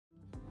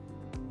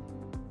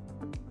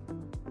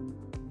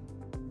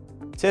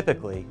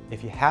Typically,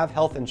 if you have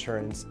health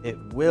insurance, it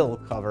will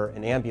cover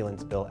an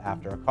ambulance bill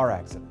after a car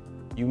accident.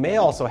 You may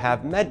also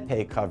have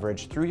MedPay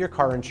coverage through your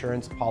car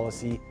insurance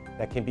policy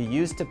that can be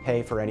used to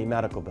pay for any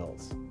medical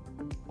bills.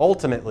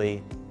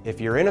 Ultimately, if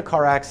you're in a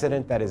car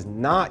accident that is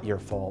not your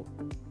fault,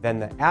 then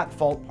the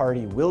at-fault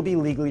party will be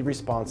legally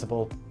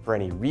responsible for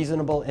any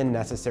reasonable and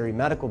necessary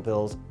medical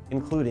bills,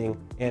 including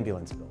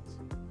ambulance bills.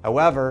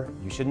 However,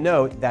 you should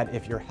note that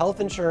if your health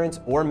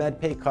insurance or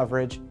MedPay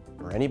coverage,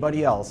 or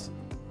anybody else,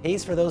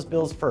 pays for those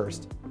bills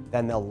first,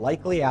 then they'll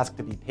likely ask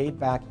to be paid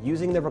back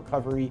using the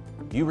recovery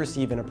you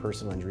receive in a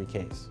personal injury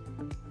case.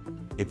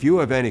 If you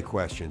have any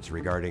questions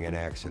regarding an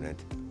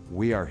accident,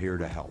 we are here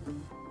to help.